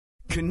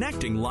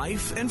Connecting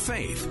life and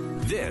faith.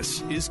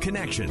 This is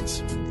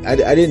Connections. I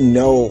didn't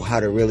know how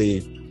to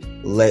really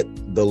let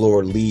the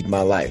Lord lead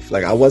my life.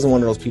 Like, I wasn't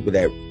one of those people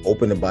that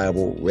opened the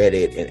Bible, read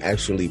it, and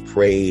actually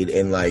prayed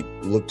and like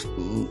looked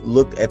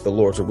at the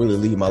Lord to really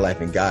lead my life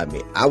and guide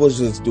me. I was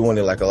just doing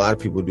it like a lot of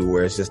people do,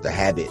 where it's just a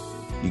habit.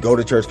 You go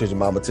to church because your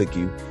mama took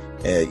you,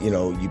 and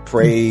you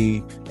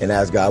pray and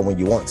ask God when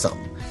you want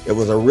something. It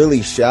was a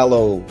really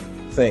shallow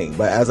thing.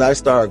 But as I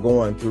started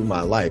going through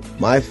my life,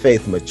 my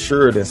faith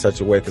matured in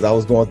such a way, because I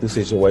was going through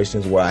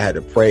situations where I had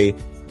to pray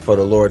for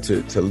the Lord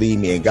to lead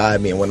me and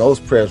guide me. And when those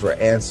prayers were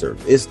answered,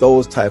 it's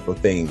those type of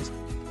things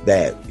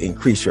that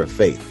increase your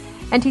faith.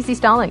 And TC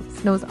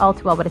Stallings knows all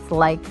too well what it's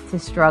like to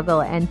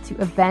struggle and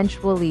to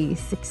eventually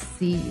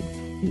succeed.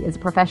 He is a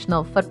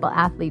professional football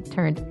athlete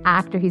turned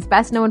actor. He's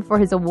best known for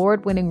his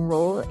award-winning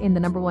role in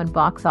the #1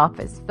 box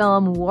office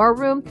film War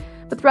Room.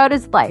 But throughout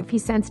his life, he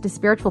sensed a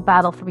spiritual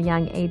battle from a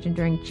young age,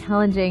 enduring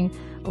challenging,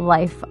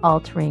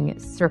 life-altering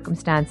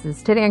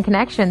circumstances. Today on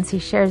Connections, he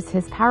shares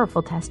his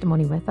powerful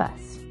testimony with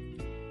us.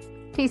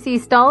 TC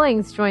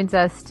Stallings joins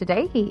us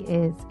today. He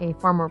is a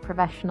former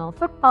professional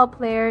football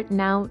player,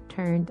 now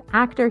turned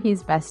actor.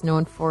 He's best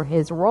known for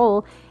his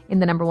role in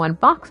the #1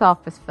 box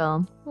office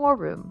film War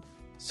Room.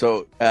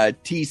 So,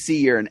 TC,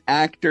 you're an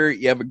actor.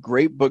 You have a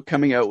great book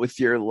coming out with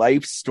your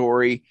life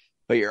story,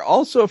 but you're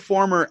also a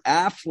former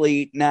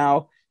athlete.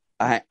 Now,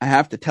 I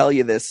have to tell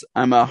you this.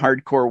 I'm a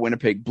hardcore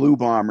Winnipeg Blue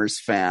Bombers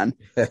fan.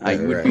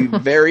 You would be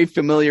very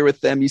familiar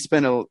with them. You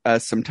spent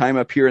some time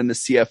up here in the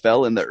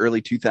CFL in the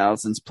early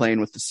 2000s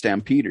playing with the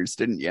Stampeders,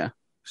 didn't you?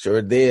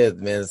 Sure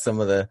did, man. Some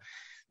of the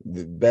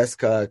best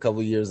couple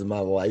of years of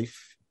my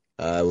life.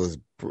 It was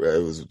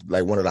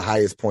like one of the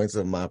highest points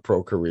of my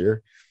pro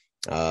career.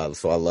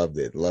 So I loved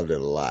it a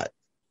lot.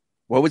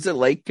 What was it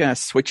like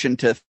switching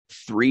to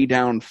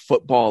 3-down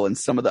football and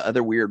some of the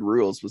other weird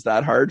rules? Was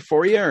that hard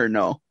for you or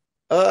no?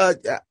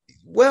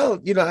 Well,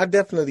 you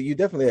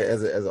definitely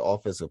as an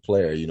offensive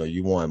player,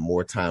 you want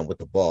more time with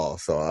the ball.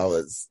 So I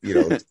was,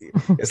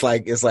 it's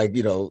like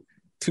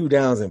 2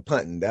 downs and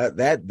punting.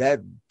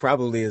 That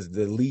probably is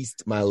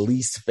my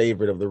least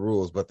favorite of the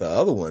rules, but the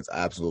other ones I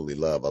absolutely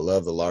love. I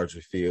love the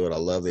larger field. I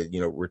love it,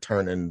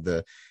 returning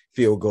the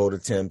field goal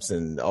attempts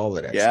and all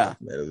of that stuff,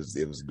 man.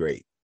 It was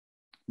great.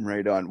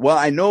 Right on. Well,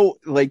 I know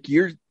like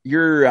your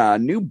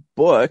new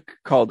book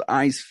called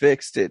Eyes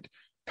Fixed, it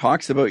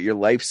talks about your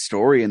life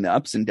story and the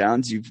ups and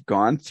downs you've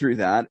gone through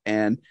that.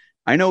 And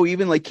I know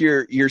even like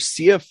your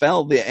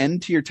CFL, the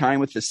end to your time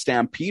with the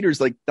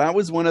Stampeders, like that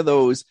was one of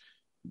those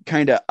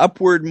kind of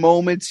upward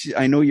moments.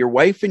 I know your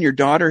wife and your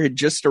daughter had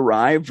just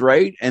arrived,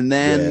 right? And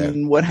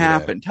then what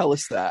happened? Tell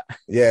us that.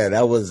 Yeah,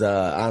 that was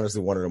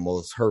honestly one of the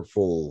most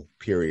hurtful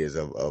periods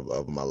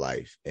of my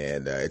life.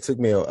 And it took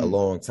me a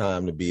long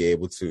time to be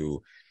able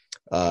to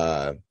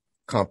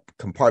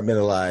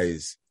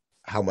compartmentalize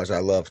how much I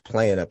loved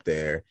playing up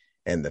there,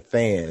 and the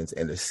fans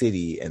and the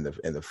city and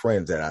the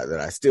friends that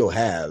I still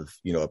have,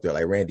 up there,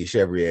 like Randy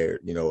Chevrier,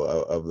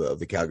 of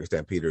the Calgary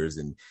Stampeders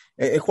and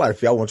quite a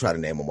few. I won't try to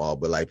name them all,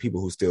 but like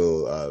people who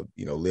still,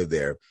 live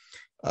there,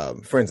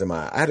 friends of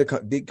mine. I had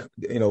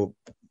to,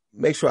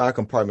 make sure I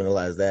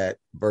compartmentalize that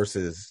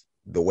versus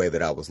the way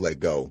that I was let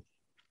go.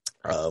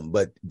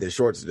 But the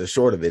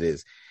short of it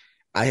is,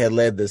 I had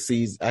led the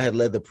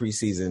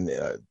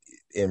preseason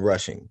in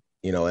rushing,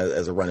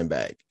 as a running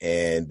back,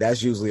 and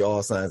that's usually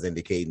all signs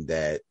indicating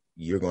that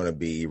you're going to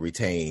be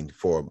retained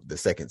for the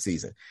second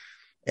season.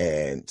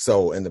 And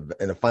so in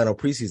the final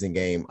preseason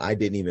game, I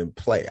didn't even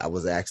play. I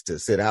was asked to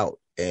sit out.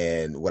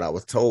 And what I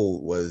was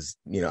told was,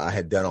 I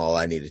had done all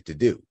I needed to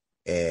do.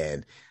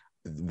 And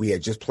we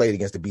had just played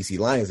against the BC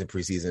Lions in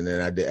preseason,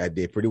 and I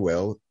did pretty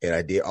well. And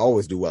I did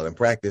always do well in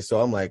practice. So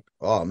I'm like,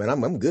 oh man,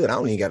 I'm good. I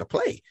don't even got to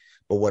play.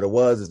 But what it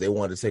was is they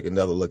wanted to take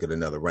another look at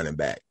another running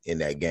back in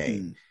that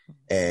game.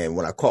 And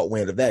when I caught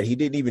wind of that, he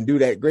didn't even do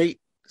that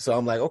great. So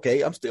I'm like,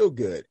 okay, I'm still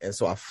good. And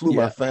so I flew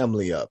my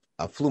family up.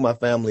 As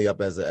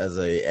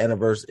a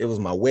anniversary. It was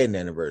my wedding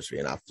anniversary,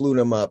 and I flew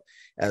them up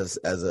as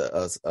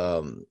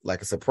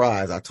like a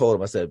surprise. I told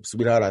him, I said,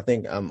 sweetheart, I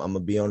think I'm gonna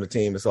be on the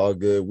team. It's all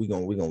good. We're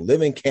gonna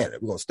live in Canada.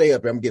 We're gonna stay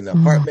up here. I'm getting an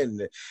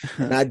apartment,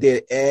 and I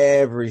did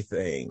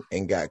everything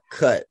and got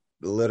cut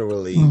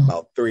literally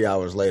about 3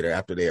 hours later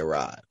after they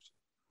arrived.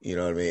 You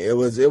know what I mean? It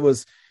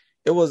was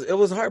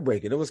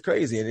heartbreaking. It was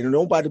crazy, and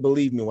nobody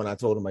believed me when I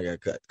told them I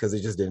got cut, because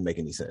it just didn't make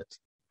any sense.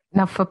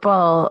 Now,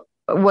 football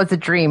was a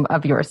dream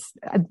of yours.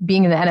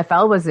 Being in the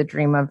NFL was a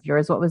dream of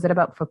yours. What was it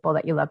about football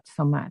that you loved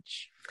so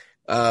much?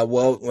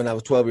 Well, when I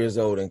was 12 years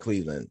old in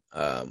Cleveland,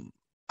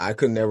 I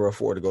could never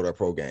afford to go to a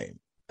pro game.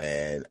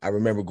 And I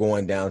remember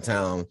going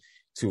downtown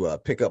to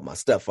pick up my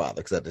stepfather,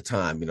 because at the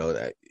time,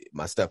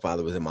 my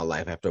stepfather was in my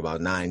life after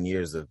about 9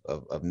 years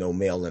of no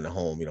male in the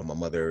home. My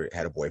mother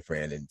had a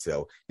boyfriend, and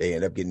so they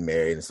ended up getting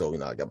married. And so,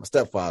 I got my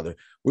stepfather.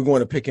 We're going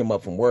to pick him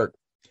up from work.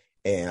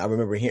 And I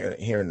remember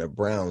hearing the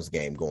Browns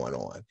game going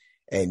on,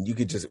 and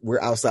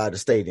we're outside the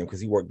stadium, because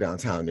he worked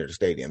downtown near the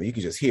stadium. And you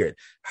could just hear it,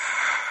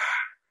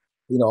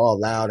 all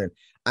loud. And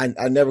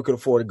I never could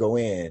afford to go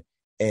in.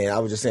 And I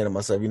was just saying to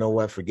myself, you know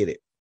what, forget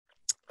it.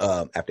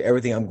 after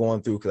everything I'm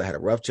going through, because I had a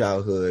rough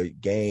childhood,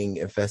 gang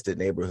infested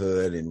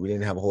neighborhood, and we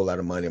didn't have a whole lot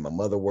of money. My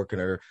mother working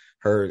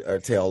her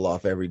tail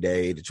off every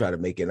day to try to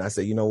make it. And I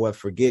said, you know what?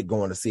 Forget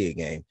going to see a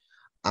game.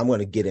 I'm going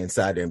to get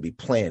inside there and be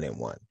playing in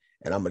one.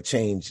 And I'm going to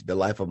change the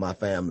life of my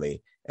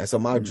family. And so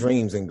my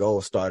dreams and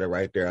goals started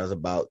right there. I was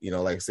about,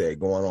 like I said,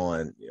 going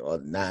on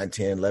 9,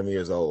 10, 11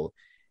 years old.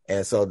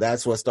 And so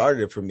that's what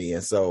started it for me.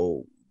 And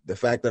so the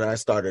fact that I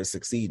started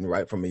succeeding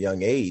right from a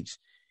young age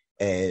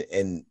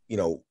and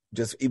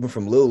just even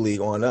from Little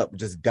League on up,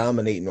 just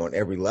dominating on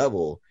every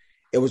level,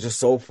 it was just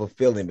so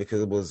fulfilling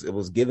because it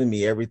was giving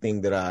me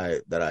everything that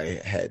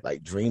I had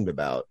like dreamed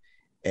about.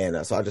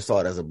 And so I just saw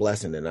it as a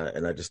blessing, and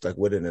I just stuck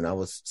with it, and I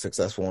was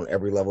successful on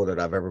every level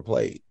that I've ever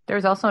played. There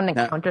was also an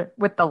encounter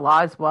with the law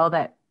as well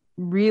that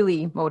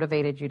really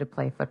motivated you to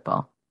play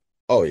football.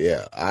 Oh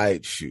yeah, I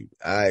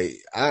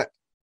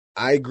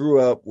grew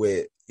up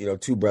with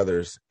 2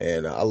 brothers,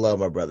 and I love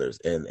my brothers,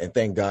 and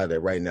thank God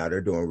that right now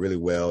they're doing really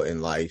well in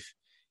life.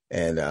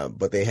 And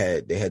but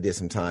they did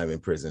some time in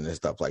prison and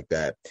stuff like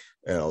that.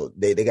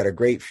 They got a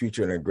great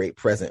future and a great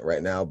present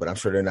right now, but I'm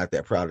sure they're not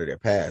that proud of their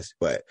past.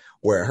 But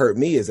where it hurt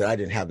me is that I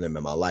didn't have them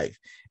in my life.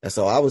 And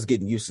so I was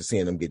getting used to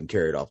seeing them getting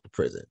carried off to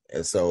prison.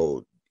 And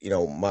so,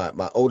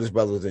 my oldest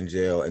brother was in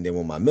jail. And then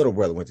when my middle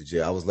brother went to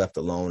jail, I was left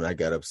alone. I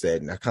got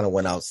upset and I kind of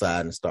went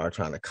outside and started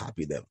trying to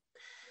copy them.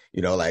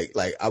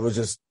 Like I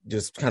was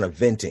just kind of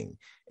venting.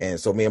 And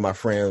so me and my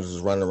friends was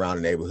running around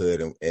the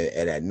neighborhood, and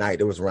at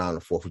night, it was around the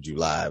 4th of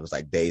July. It was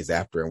like days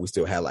after, and we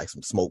still had like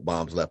some smoke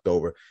bombs left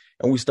over.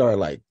 And we started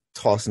like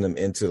tossing them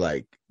into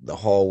like the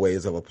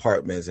hallways of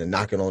apartments and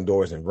knocking on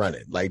doors and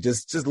running, like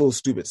just little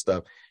stupid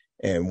stuff.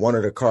 And one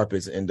of the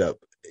carpets end up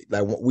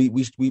like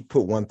we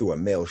put one through a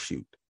mail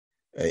chute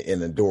in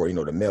the door,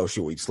 the mail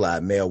chute, we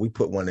slide mail. We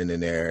put one in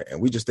there,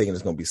 and we just thinking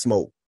it's going to be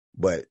smoke,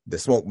 but the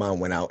smoke bomb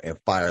went out and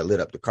fire lit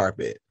up the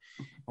carpet.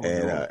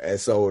 And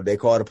so they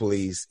called the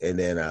police, and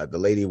then the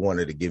lady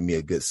wanted to give me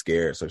a good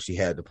scare, so she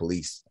had the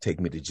police take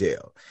me to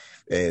jail,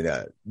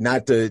 and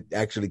not to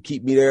actually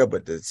keep me there,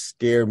 but to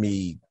scare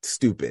me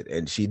stupid,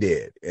 and she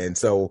did. And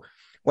so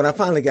when I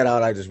finally got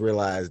out, I just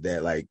realized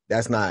that like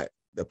that's not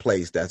the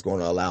place that's going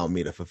to allow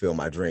me to fulfill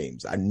my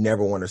dreams. I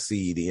never want to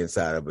see the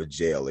inside of a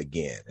jail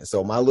again. And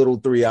so my little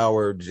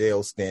 3-hour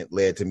jail stint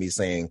led to me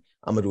saying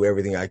I'm gonna do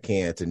everything I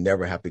can to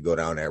never have to go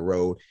down that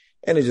road.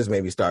 And it just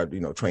made me start,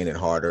 training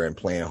harder and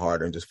playing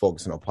harder and just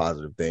focusing on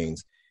positive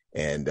things.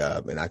 And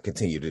I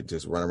continue to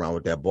just run around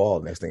with that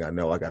ball. Next thing I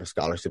know, I got a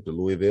scholarship to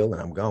Louisville,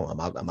 and I'm gone.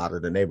 I'm out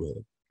of the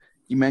neighborhood.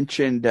 You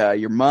mentioned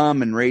your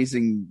mom and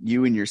raising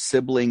you and your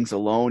siblings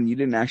alone. You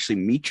didn't actually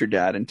meet your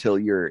dad until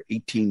you're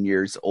 18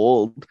 years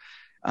old,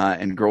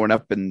 and growing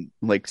up and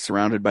like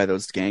surrounded by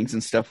those gangs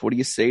and stuff. What do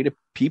you say to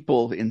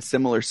people in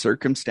similar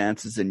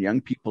circumstances and young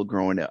people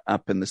growing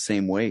up in the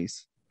same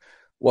ways?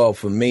 Well,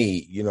 for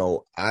me,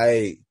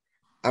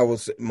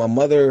 my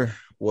mother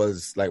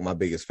was like my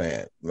biggest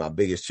fan, my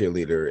biggest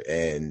cheerleader.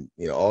 And,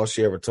 all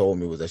she ever told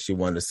me was that she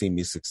wanted to see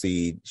me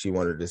succeed. She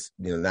wanted to,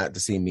 not to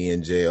see me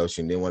in jail.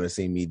 She didn't want to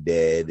see me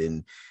dead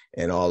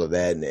and all of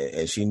that.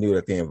 And she knew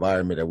that the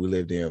environment that we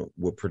lived in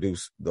would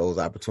produce those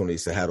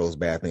opportunities to have those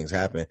bad things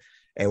happen.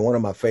 And one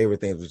of my favorite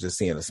things was just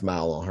seeing a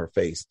smile on her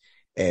face.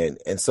 And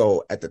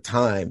so at the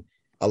time,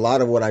 a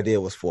lot of what I did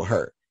was for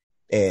her.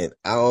 And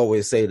I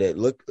always say that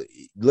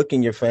look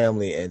in your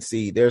family and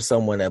see there's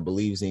someone that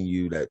believes in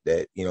you that,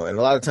 and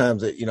a lot of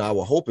times that, I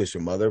will hope it's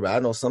your mother, but I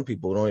know some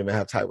people don't even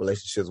have tight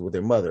relationships with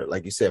their mother.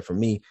 Like you said, for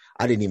me,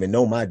 I didn't even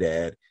know my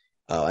dad.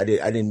 I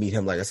didn't meet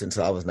him, like I said,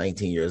 until I was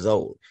 19 years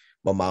old.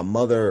 But my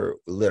mother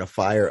lit a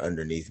fire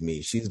underneath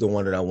me. She's the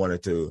one that I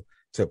wanted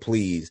to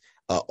please.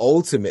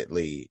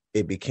 Ultimately,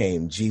 it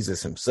became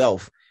Jesus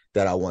himself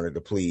that I wanted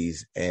to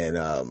please. And,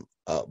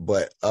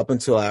 but up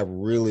until I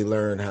really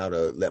learned how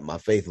to let my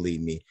faith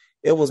lead me,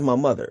 it was my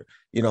mother,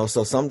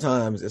 so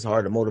sometimes it's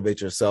hard to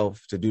motivate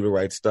yourself to do the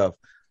right stuff.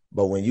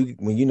 But when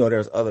you know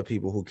there's other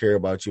people who care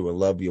about you and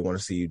love you, want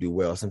to see you do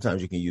well,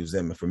 sometimes you can use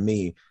them. And for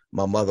me,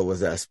 my mother was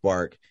that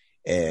spark,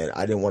 and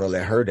I didn't want to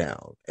let her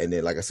down. And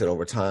then, like I said,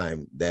 over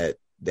time, that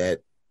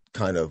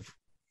kind of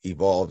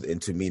evolved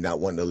into me not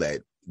wanting to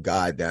let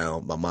God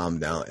down, my mom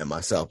down, and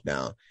myself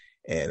down.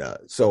 And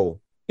so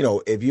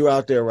if you're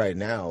out there right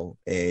now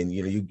and,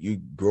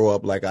 you grow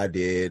up like I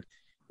did,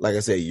 like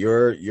I said,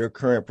 your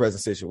current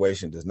present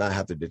situation does not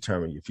have to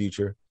determine your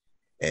future.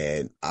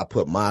 And I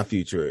put my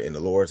future in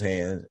the Lord's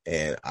hands,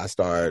 and I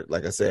started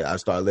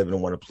living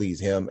and want to please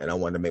him. And I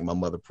wanted to make my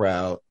mother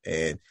proud,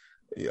 and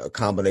a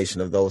combination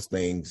of those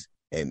things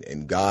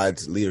and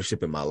God's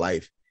leadership in my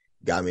life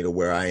got me to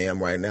where I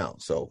am right now.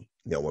 So,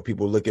 when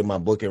people look at my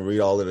book and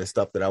read all of the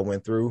stuff that I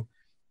went through,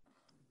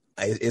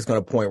 it's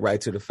going to point right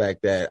to the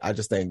fact that I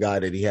just thank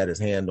God that he had his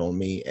hand on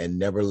me and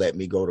never let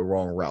me go the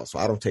wrong route. So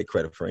I don't take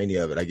credit for any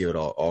of it. I give it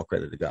all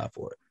credit to God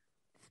for it.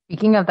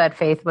 Speaking of that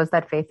faith, was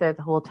that faith there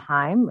the whole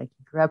time? Like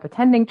you grew up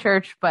attending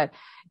church, but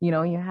you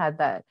had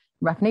that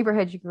rough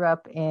neighborhood you grew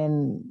up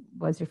in.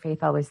 Was your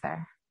faith always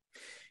there?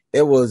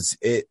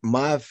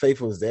 My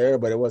faith was there,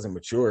 but it wasn't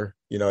mature.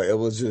 It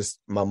was just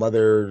my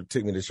mother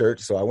took me to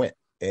church, so I went.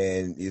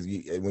 And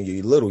when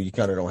you're little, you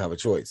kind of don't have a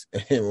choice.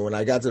 And when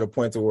I got to the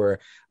point to where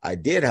I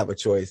did have a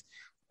choice,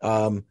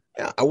 I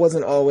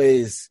wasn't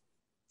always,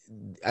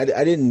 I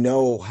didn't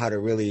know how to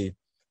really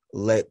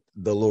let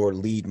the Lord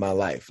lead my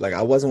life. Like,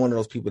 I wasn't one of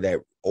those people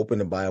that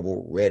opened the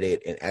Bible, read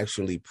it, and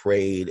actually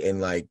prayed and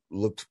like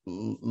looked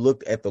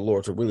at the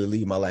Lord to really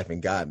lead my life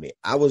and guide me.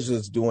 I was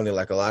just doing it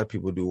like a lot of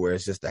people do, where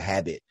it's just a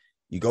habit.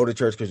 You go to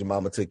church because your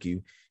mama took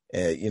you,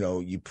 and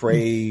you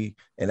pray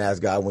and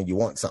ask God when you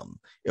want something.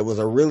 It was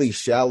a really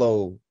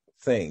shallow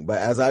thing. But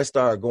as I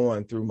started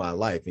going through my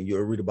life, and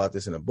you'll read about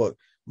this in a book,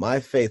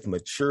 my faith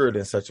matured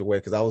in such a way,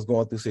 because I was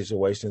going through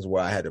situations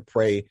where I had to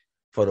pray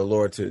for the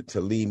Lord to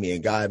lead me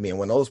and guide me. And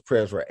when those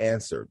prayers were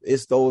answered,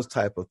 it's those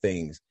type of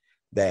things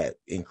that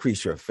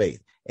increase your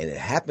faith. And it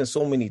happens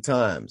so many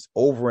times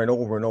over and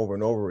over and over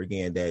and over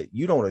again that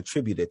you don't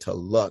attribute it to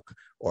luck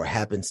or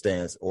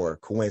happenstance or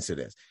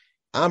coincidence.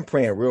 I'm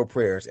praying real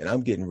prayers and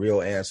I'm getting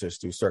real answers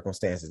through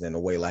circumstances and the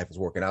way life is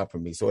working out for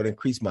me. So it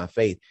increased my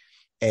faith,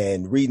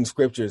 and reading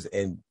scriptures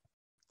and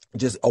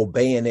just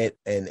obeying it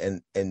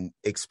and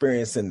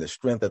experiencing the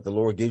strength that the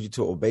Lord gives you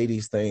to obey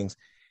these things.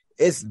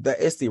 It's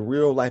the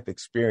real life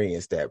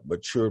experience that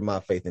matured my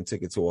faith and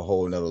took it to a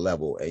whole nother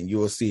level. And you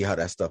will see how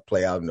that stuff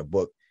play out in the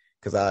book.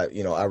 Cause I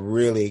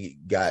really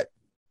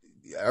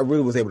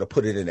was able to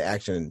put it into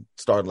action,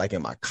 started like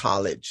in my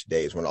college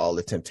days when all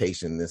the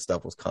temptation and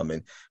stuff was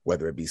coming,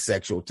 whether it be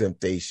sexual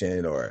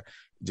temptation or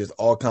just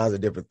all kinds of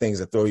different things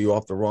that throw you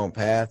off the wrong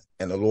path.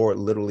 And the Lord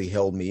literally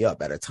held me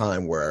up at a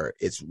time where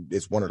it's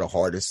one of the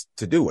hardest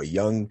to do. A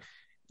young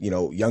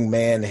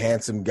man,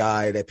 handsome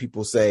guy that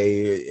people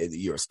say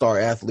you're a star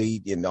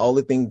athlete, and all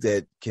the things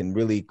that can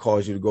really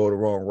cause you to go the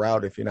wrong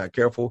route if you're not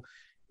careful.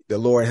 The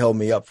Lord held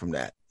me up from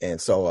that. And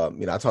so,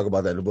 I talk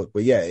about that in the book,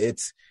 but yeah,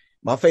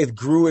 my faith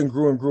grew and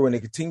grew and grew, and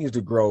it continues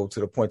to grow to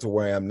the point to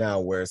where I am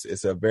now, where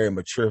it's a very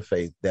mature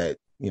faith that,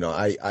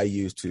 I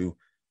use to,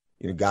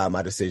 guide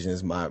my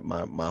decisions,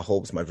 my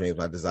hopes, my dreams,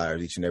 my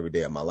desires each and every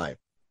day of my life.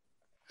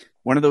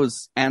 One of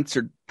those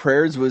answered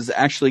prayers was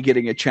actually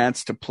getting a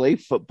chance to play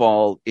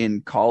football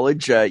in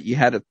college. You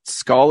had a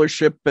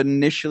scholarship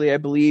initially, I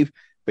believe,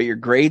 but your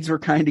grades were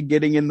kind of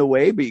getting in the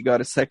way, but you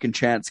got a second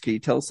chance. Can you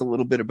tell us a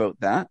little bit about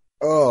that?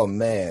 Oh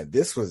man,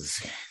 this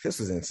was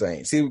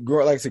insane. See,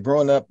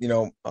 growing up,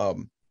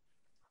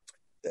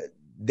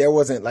 there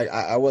wasn't like,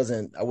 I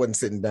wasn't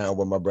sitting down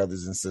with my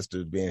brothers and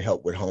sisters being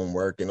helped with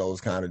homework and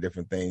those kind of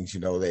different things.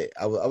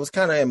 I was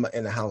kind of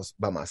in the house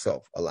by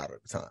myself a lot of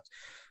the times.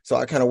 So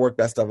I kind of worked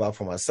that stuff out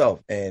for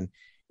myself. And,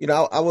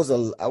 I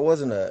wasn't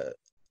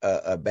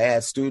a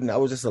bad student. I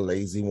was just a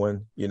lazy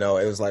one. It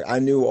was like, I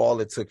knew all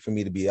it took for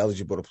me to be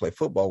eligible to play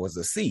football was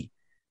a C.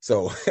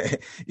 So, all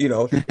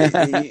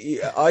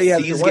you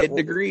have to get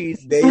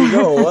degrees. There you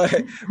go.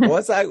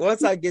 Once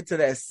I get to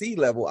that C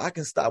level, I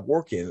can stop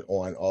working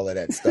on all of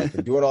that stuff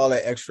and doing all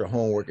that extra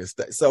homework and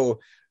stuff. So,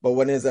 but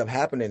what ends up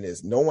happening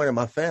is no one in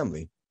my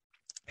family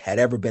had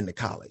ever been to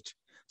college.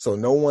 So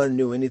no one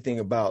knew anything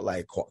about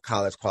like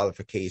college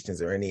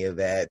qualifications or any of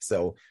that.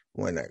 So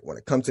when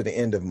it comes to the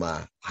end of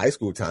my high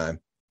school time,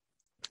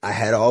 I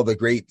had all the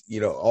great,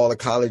 all the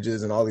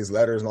colleges and all these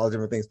letters and all the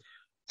different things.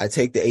 I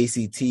take the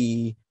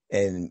ACT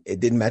and it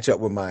didn't match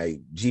up with my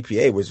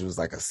GPA, which was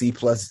like a C+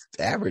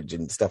 average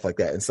and stuff like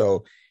that. And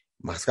so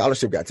my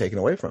scholarship got taken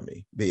away from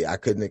me. I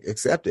couldn't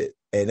accept it.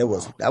 And that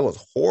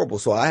was horrible.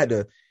 So I had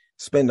to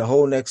spend the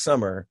whole next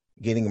summer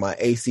getting my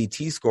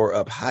ACT score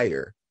up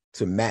higher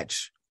to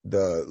match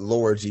the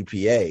lower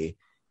GPA,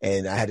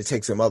 and I had to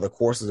take some other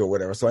courses or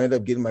whatever. So I ended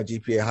up getting my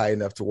GPA high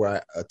enough to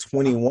where a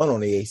 21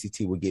 on the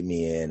ACT would get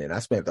me in. And I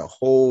spent the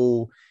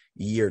whole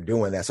year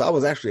doing that. So I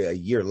was actually a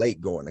year late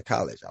going to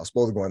college. I was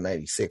supposed to go in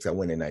 96. I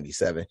went in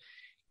 97.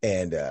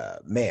 And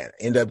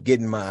ended up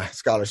getting my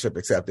scholarship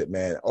accepted,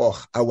 man.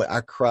 Oh,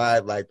 I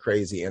cried like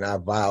crazy, and I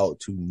vowed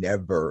to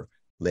never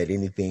let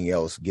anything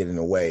else get in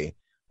the way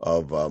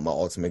of my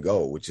ultimate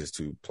goal, which is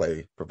to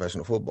play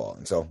professional football.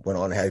 And so went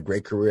on and had a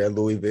great career at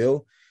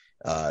Louisville.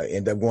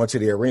 Ended up going to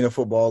the Arena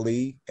Football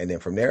League. And then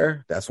from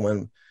there, that's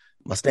when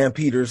my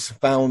Stampeders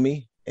found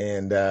me.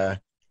 And I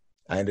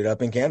ended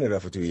up in Canada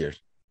for 2 years.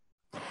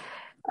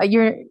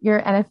 Your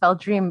NFL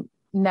dream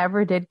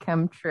never did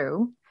come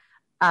true.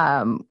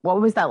 What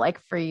was that like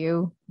for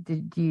you?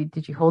 Did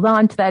you hold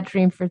on to that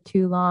dream for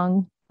too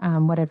long?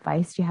 What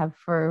advice do you have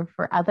for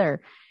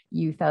other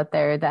youth out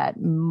there that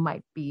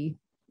might be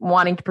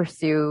wanting to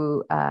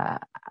pursue a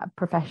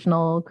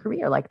professional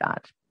career like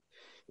that?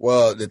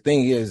 Well, the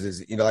thing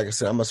is, like I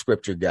said, I'm a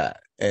scripture guy.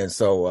 And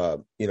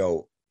so,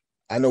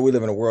 I know we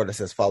live in a world that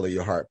says, follow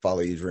your heart,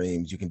 follow your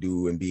dreams. You can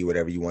do and be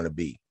whatever you want to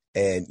be.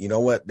 And you know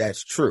what?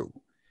 That's true.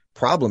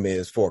 Problem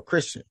is, for a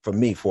Christian, for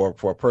me, for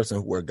a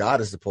person where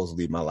God is supposed to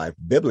lead my life,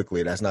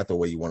 biblically, that's not the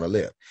way you want to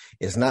live.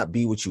 It's not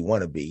be what you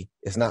want to be.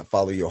 It's not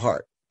follow your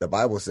heart. The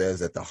Bible says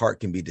that the heart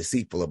can be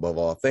deceitful above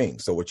all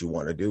things. So what you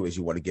want to do is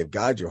you want to give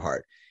God your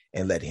heart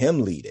and let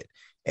him lead it.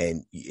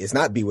 And it's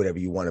not be whatever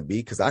you want to be,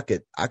 because I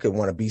could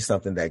want to be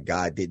something that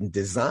God didn't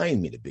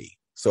design me to be.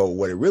 So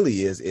what it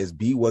really is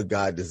be what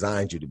God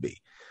designed you to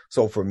be.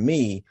 So for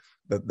me,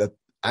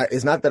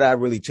 it's not that I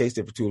really chased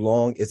it for too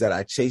long. It's that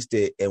I chased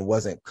it and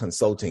wasn't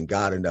consulting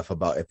God enough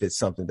about if it's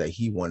something that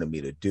he wanted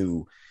me to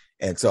do.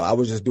 And so I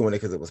was just doing it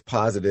because it was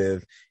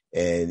positive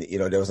and,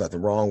 there was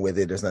nothing wrong with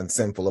it. There's nothing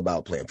sinful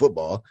about playing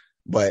football.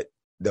 But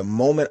the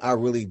moment I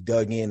really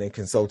dug in and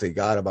consulted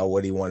God about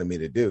what he wanted me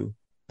to do,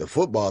 the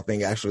football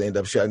thing actually ended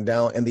up shutting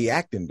down and the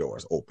acting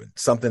doors opened,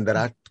 something that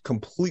I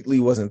completely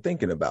wasn't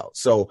thinking about.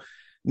 So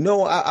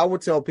no, I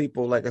would tell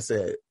people, like I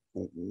said,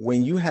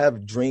 when you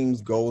have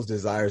dreams, goals,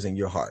 desires in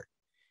your heart,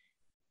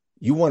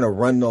 you want to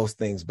run those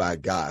things by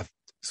God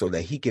so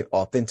that he can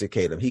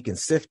authenticate them. He can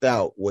sift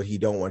out what he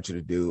don't want you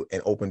to do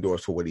and open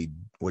doors for what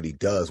he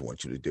does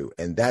want you to do.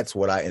 And that's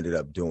what I ended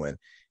up doing.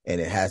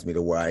 And it has me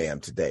to where I am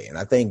today. And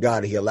I thank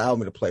God he allowed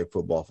me to play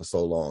football for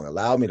so long,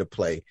 allowed me to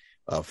play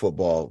pro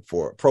football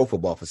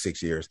for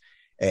 6 years.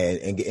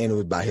 And it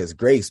was by his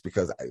grace,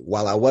 because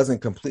while I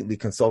wasn't completely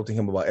consulting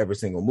him about every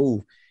single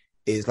move,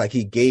 it's like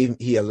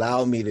he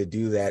allowed me to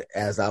do that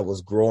as I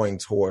was growing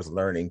towards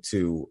learning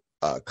to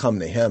come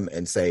to him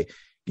and say,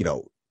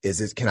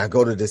 can I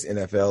go to this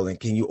NFL and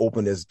can you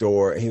open this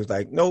door? And he was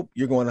like, nope,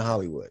 you're going to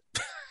Hollywood.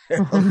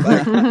 I'm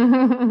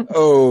like,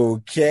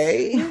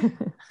 okay.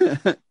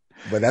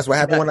 But that's what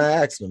happened when I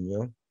asked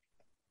him,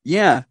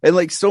 Yeah. And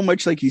like so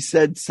much, like you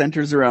said,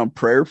 centers around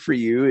prayer for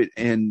you.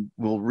 And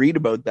we'll read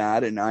about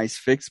that in Eyes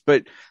Fixed.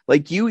 But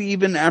like you,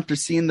 even after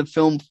seeing the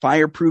film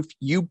Fireproof,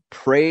 you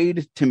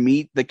prayed to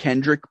meet the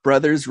Kendrick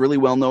brothers, really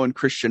well-known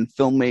Christian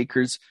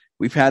filmmakers.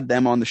 We've had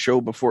them on the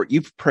show before.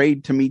 You've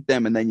prayed to meet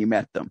them and then you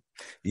met them.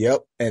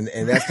 Yep. And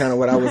that's kind of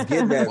what I was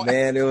getting at,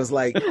 man. It was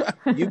like,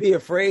 you'd be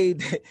afraid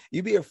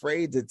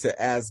to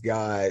ask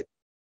God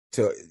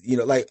to,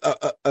 like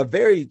a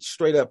very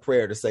straight up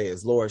prayer to say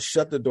is, Lord,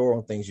 shut the door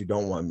on things you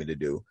don't want me to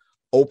do.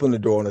 Open the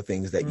door on the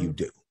things that you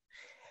do.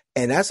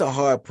 And that's a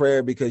hard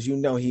prayer because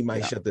he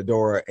might shut the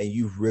door and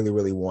you really,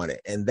 really want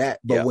it. And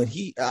when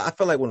I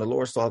feel like when the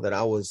Lord saw that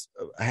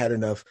I had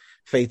enough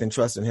faith and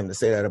trust in him to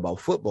say that about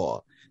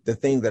football, the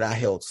thing that I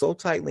held so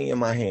tightly in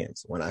my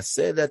hands, when I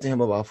said that to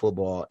him about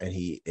football and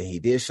he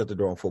did shut the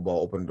door on football,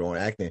 open the door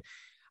on acting,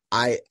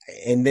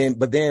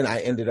 but then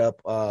I ended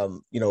up,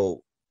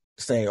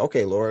 saying,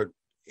 okay, Lord,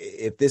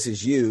 if this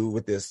is you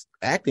with this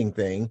acting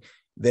thing,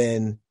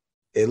 then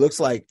it looks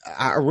like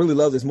I really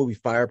love this movie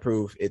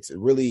Fireproof. It's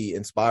really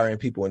inspiring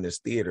people in this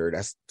theater.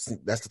 That's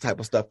the type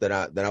of stuff that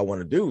I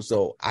want to do.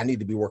 So I need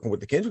to be working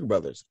with the Kendrick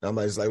brothers. And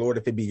I'm just like, Lord,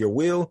 if it be your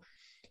will,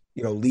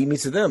 lead me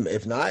to them.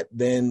 If not,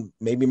 then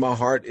maybe my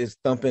heart is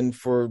thumping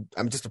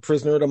I'm just a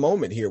prisoner of the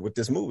moment here with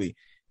this movie.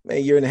 Man,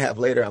 a year and a half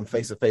later, I'm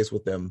face to face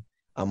with them.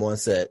 I'm on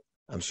set.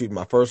 I'm shooting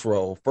my first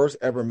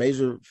ever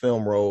major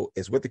film role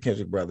is with the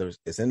Kendrick brothers.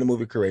 It's in the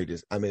movie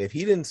Courageous. I mean, if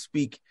he didn't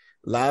speak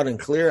loud and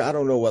clear, I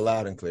don't know what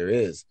loud and clear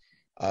is.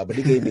 But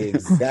he gave me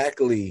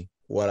exactly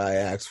what I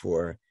asked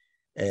for.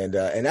 And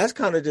that's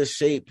kind of just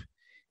shaped.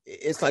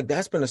 It's like,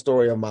 that's been the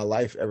story of my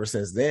life ever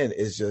since then.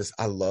 It's just,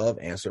 I love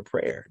answered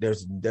prayer.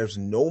 There's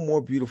no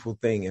more beautiful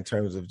thing in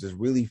terms of just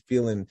really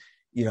feeling,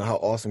 how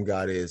awesome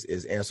God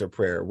is answered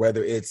prayer,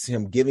 whether it's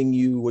him giving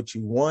you what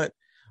you want,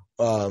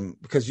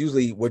 because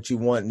usually what you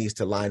want needs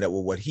to line up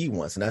with what he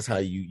wants. And that's how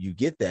you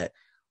get that,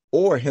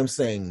 or him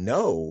saying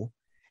no.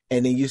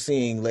 And then you're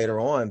seeing later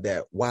on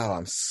that, wow,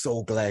 I'm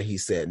so glad he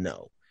said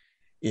no.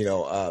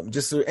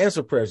 Just to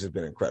answer prayers has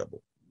been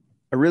incredible.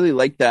 I really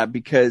like that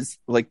because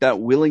like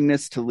that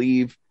willingness to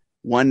leave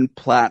one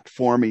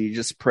platform and you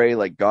just pray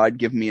like, God,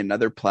 give me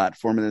another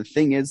platform. And the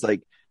thing is,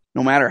 like,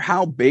 no matter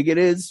how big it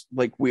is,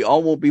 like we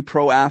all won't be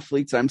pro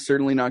athletes. I'm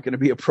certainly not going to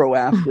be a pro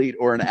athlete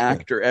or an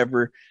actor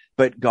ever,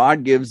 but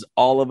God gives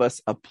all of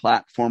us a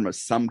platform of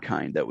some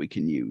kind that we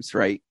can use.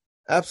 Right.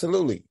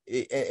 Absolutely.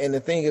 And the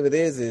thing of it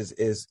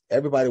is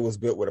everybody was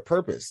built with a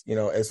purpose.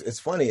 It's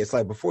funny. It's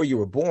like before you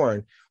were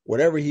born,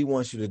 whatever he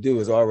wants you to do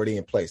is already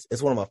in place.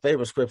 It's one of my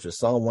favorite scriptures.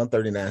 Psalm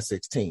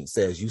 139:16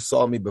 says, you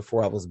saw me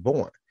before I was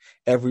born.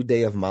 Every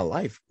day of my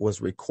life was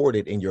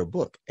recorded in your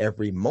book.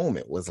 Every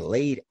moment was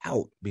laid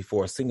out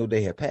before a single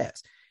day had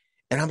passed.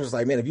 And I'm just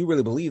like, man, if you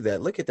really believe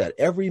that, look at that.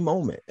 Every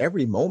moment,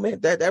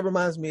 that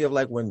reminds me of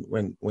like when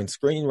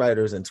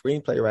screenwriters and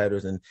screenplay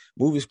writers and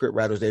movie script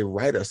writers, they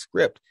write a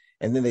script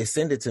and then they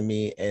send it to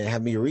me and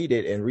have me read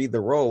it and read the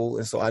role.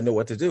 And so I know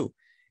what to do.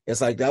 It's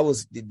like, that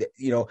was,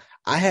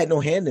 I had no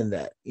hand in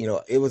that.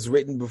 It was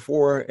written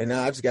before and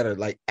now I just got to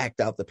like act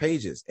out the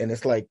pages. And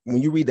it's like,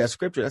 when you read that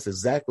scripture, that's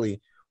exactly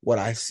what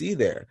I see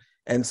there.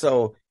 And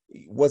so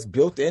what's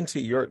built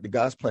into the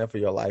God's plan for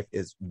your life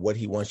is what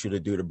he wants you to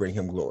do to bring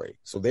him glory.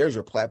 So there's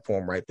your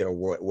platform right there,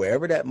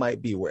 wherever that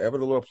might be, wherever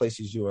the Lord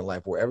places you in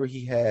life, wherever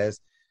he has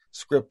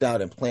scripted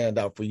out and planned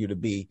out for you to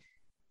be.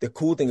 The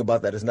cool thing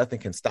about that is nothing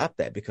can stop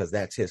that because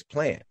that's his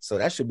plan. So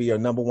that should be your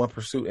number one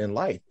pursuit in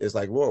life. It's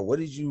like, Lord,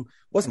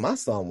 what's my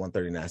Psalm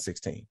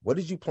 139:16? What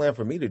did you plan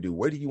for me to do?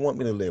 Where do you want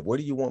me to live? Where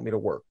do you want me to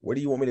work? Where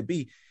do you want me to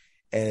be?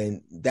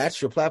 And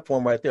that's your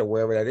platform right there,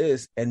 wherever that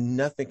is. And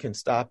nothing can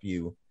stop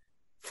you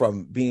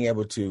from being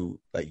able to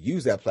like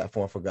use that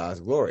platform for God's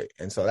glory.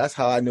 And so that's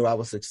how I knew I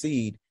would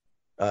succeed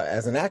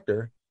as an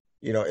actor,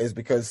 is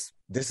because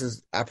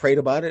I prayed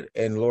about it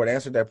and the Lord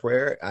answered that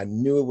prayer. I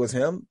knew it was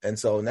him. And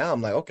so now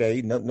I'm like,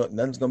 okay,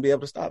 nothing's going to be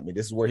able to stop me.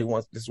 This is what he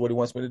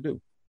wants me to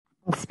do.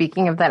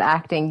 Speaking of that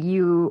acting,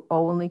 you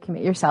only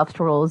commit yourself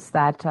to roles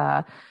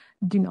that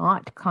do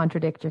not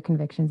contradict your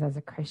convictions as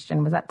a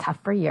Christian. Was that tough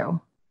for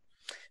you?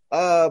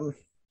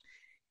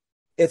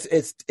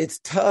 It's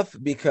tough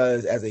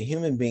because as a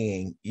human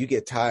being, you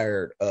get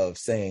tired of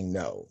saying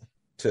no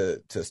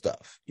to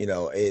stuff.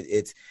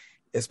 It's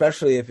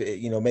especially if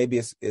maybe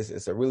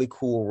it's a really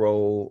cool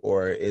role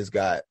or it's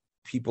got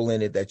people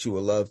in it that you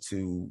would love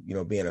to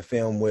be in a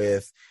film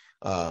with.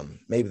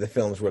 Maybe the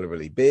film's really,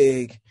 really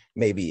big.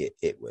 Maybe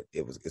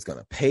it's going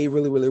to pay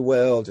really, really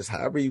well. Just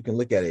however you can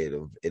look at it,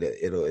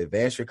 it'll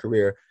advance your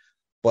career.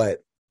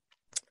 But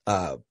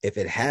if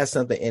it has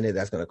something in it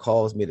that's going to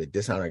cause me to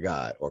dishonor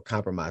God or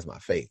compromise my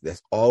faith,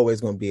 that's always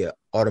going to be an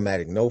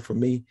automatic no for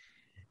me.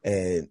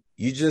 And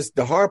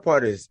the hard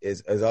part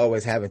is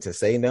always having to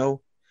say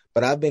no.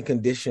 But I've been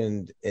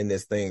conditioned in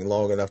this thing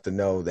long enough to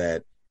know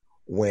that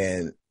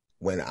when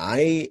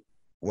I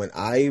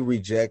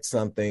reject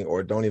something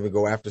or don't even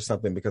go after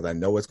something because I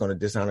know it's going to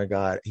dishonor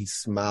God, he's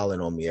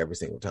smiling on me every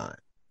single time.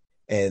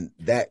 And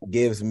that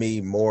gives me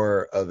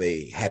more of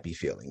a happy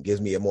feeling, gives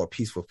me a more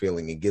peaceful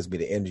feeling, and gives me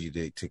the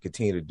energy to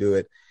continue to do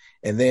it.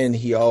 And then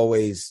he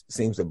always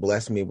seems to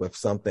bless me with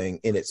something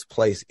in its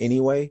place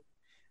anyway,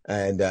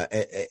 and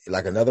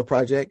like another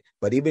project.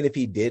 But even if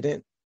he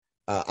didn't,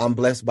 I'm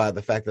blessed by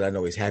the fact that I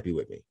know he's happy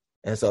with me.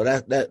 And so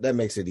that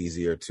makes it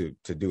easier to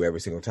do every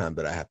single time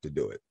that I have to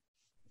do it.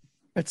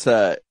 It's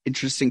a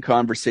interesting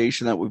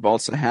conversation that we've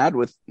also had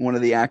with one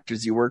of the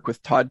actors you work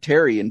with, Todd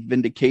Terry, in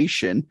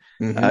Vindication.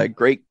 Mm-hmm.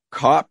 Great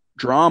cop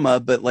drama,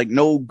 but like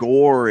no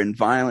gore and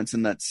violence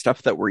and that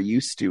stuff that we're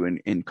used to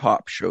in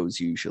cop shows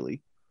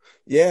usually.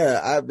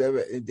 Yeah,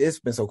 it's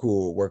been so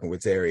cool working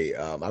with Terry.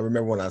 I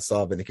remember when I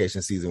saw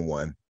Vindication season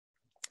 1,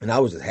 and I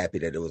was just happy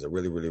that it was a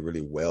really, really,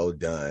 really well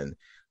done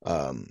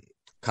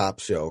cop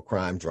show,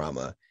 crime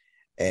drama.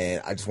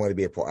 And I just wanted to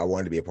be I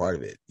wanted to be a part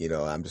of it.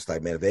 I'm just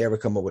like, man, if they ever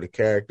come up with a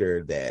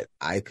character that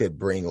I could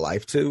bring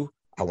life to,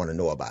 I want to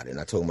know about it. And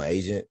I told my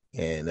agent,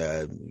 and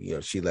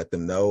she let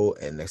them know.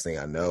 And next thing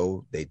I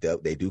know, they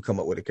do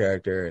come up with a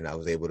character, and I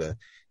was able to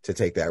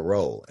take that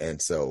role.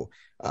 And so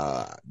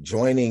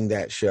joining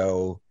that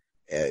show,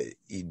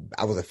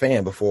 I was a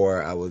fan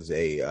before I was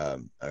a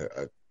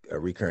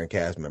recurring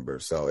cast member.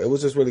 So it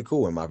was just really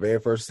cool. And my very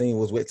first scene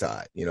was with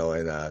Todd,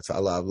 and so I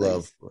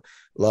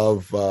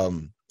love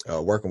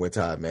working with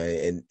Todd,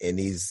 man. And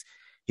he's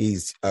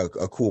a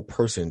cool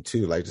person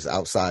too, like just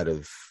outside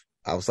of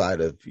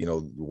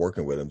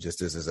working with him,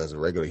 just as a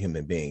regular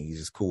human being. He's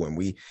just cool. And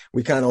we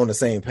kind of on the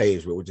same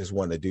page, but we just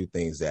want to do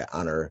things that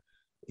honor,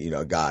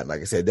 God.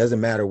 Like I said, it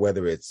doesn't matter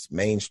whether it's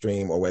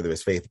mainstream or whether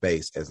it's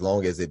faith-based, as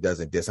long as it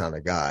doesn't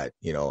dishonor God,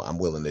 I'm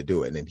willing to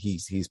do it. And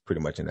he's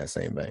pretty much in that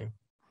same vein.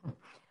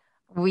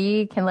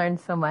 We can learn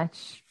so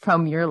much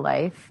from your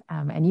life.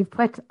 And you've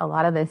put a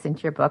lot of this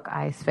into your book,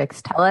 Eyes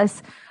Fixed. Tell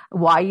us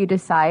why you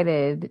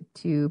decided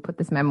to put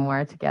this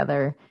memoir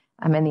together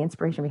and the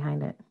inspiration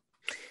behind it.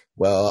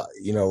 Well,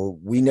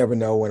 we never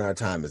know when our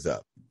time is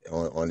up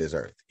on this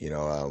earth.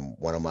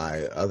 One of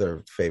my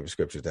other favorite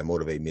scriptures that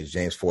motivate me is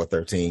James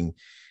 4:13.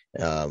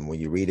 When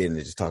you read it, and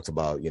it just talks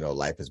about,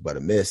 life is but a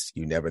mist.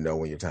 You never know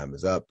when your time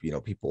is up.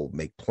 People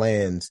make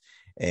plans,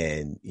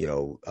 and,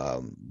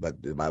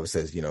 but the Bible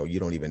says, you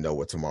don't even know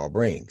what tomorrow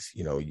brings.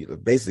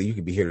 Basically you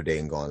could be here today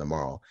and gone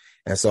tomorrow.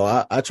 And so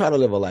I try to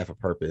live a life of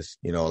purpose,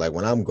 like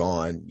when I'm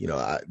gone,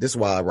 this is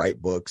why I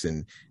write books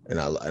and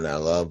I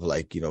love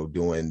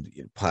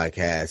doing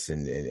podcasts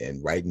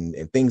and writing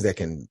and things that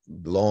can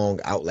long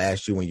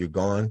outlast you when you're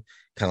gone.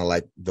 Kind of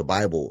like the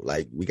Bible,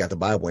 like we got the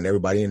Bible and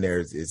everybody in there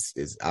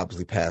is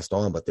obviously passed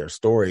on, but their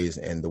stories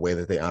and the way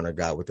that they honor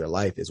God with their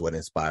life is what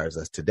inspires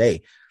us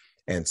today.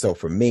 And so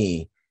for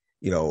me,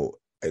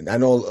 and I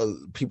know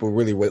people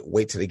really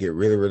wait till they get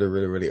really, really,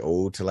 really, really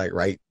old to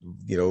write,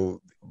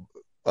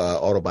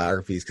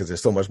 autobiographies, because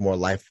there's so much more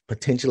life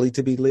potentially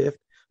to be lived,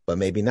 but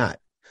maybe not.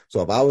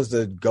 So if I was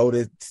to go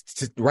to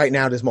right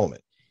now, this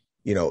moment,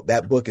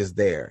 that book is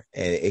there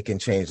and it can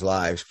change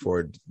lives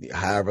for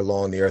however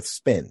long the earth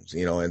spins,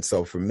 and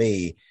so for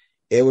me,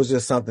 it was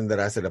just something that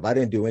I said, if I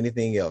didn't do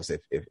anything else,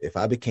 if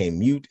I became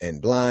mute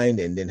and blind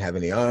and didn't have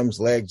any arms,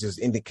 legs,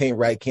 just can't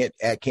write, can't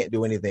act, can't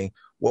do anything,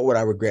 what would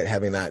I regret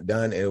having not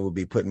done? And it would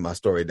be putting my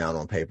story down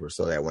on paper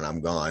so that when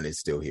I'm gone, it's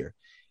still here.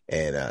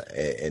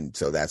 And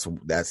so that's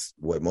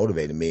what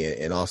motivated me.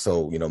 And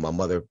also, my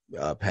mother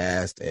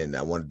passed and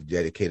I wanted to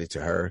dedicate it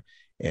to her.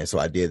 And so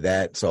I did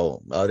that.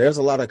 So there's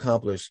a lot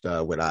accomplished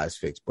with Eyes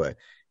Fixed, but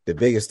the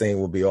biggest thing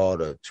will be all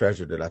the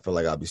treasure that I feel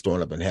like I'll be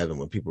storing up in heaven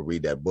when people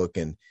read that book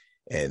and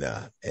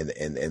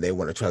they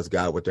want to trust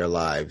God with their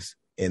lives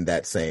in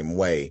that same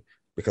way,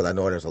 because I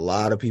know there's a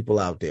lot of people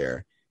out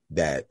there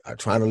that are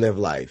trying to live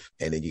life,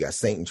 and then you got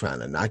Satan trying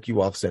to knock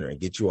you off center and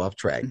get you off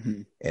track.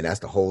 Mm-hmm. And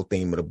that's the whole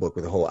theme of the book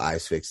with the whole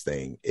Eyes Fixed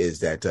thing, is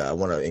that I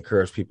want to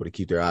encourage people to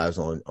keep their eyes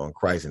on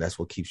Christ, and that's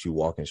what keeps you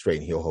walking straight,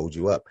 and he'll hold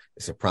you up.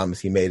 It's a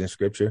promise he made in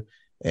scripture,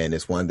 and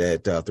it's one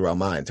that throughout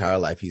my entire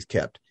life he's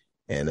kept.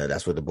 And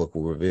that's what the book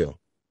will reveal.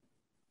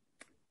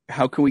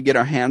 How can we get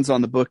our hands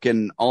on the book?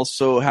 And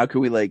also, how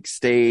can we like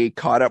stay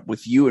caught up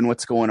with you and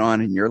what's going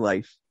on in your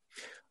life?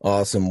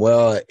 Awesome.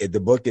 Well, the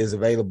book is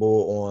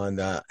available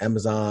on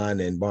Amazon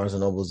and Barnes &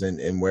 Nobles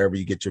and wherever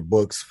you get your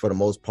books for the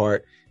most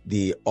part.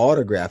 The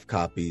autograph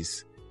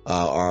copies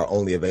are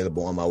only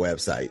available on my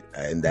website,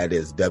 and that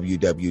is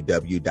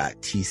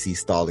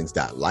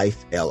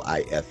www.tcstallings.life,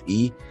 Life.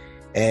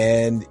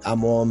 And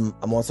I'm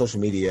on social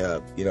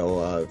media,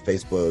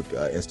 Facebook,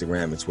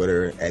 Instagram, and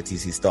Twitter at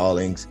TC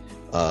Stallings,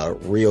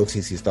 real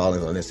TC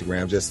Stallings on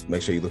Instagram. Just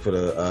make sure you look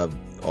for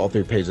all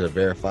 3 pages are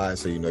verified,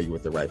 so you know you're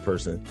with the right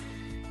person.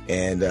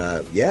 And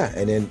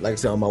and then like I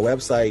said, on my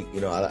website,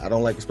 I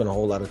don't like to spend a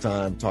whole lot of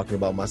time talking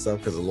about myself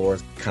because the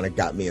Lord's kind of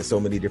got me in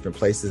so many different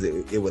places.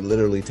 It would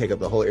literally take up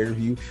the whole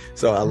interview.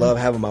 So I love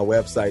having my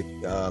website,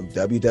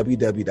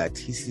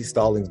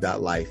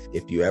 www.tcstallings.life.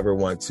 If you ever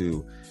want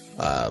to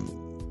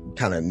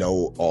kind of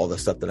know all the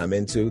stuff that I'm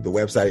into, the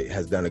website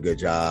has done a good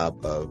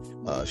job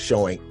of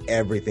showing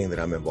everything that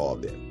I'm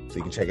involved in. So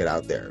you can check it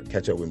out there.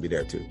 Catch up with me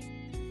there too.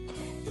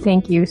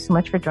 Thank you so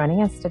much for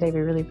joining us today. We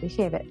really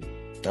appreciate it.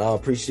 I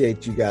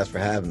appreciate you guys for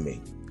having me.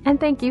 And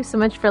thank you so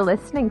much for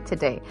listening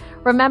today.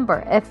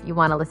 Remember, if you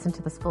want to listen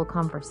to this full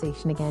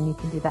conversation again, you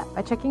can do that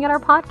by checking out our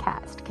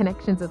podcast,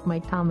 Connections with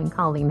Mike Tom and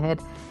Colleen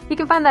Hood. You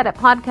can find that at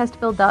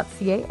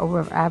podcastville.ca or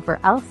wherever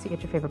else you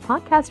get your favorite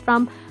podcast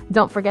from.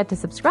 Don't forget to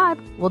subscribe.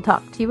 We'll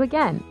talk to you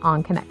again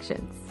on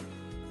Connections.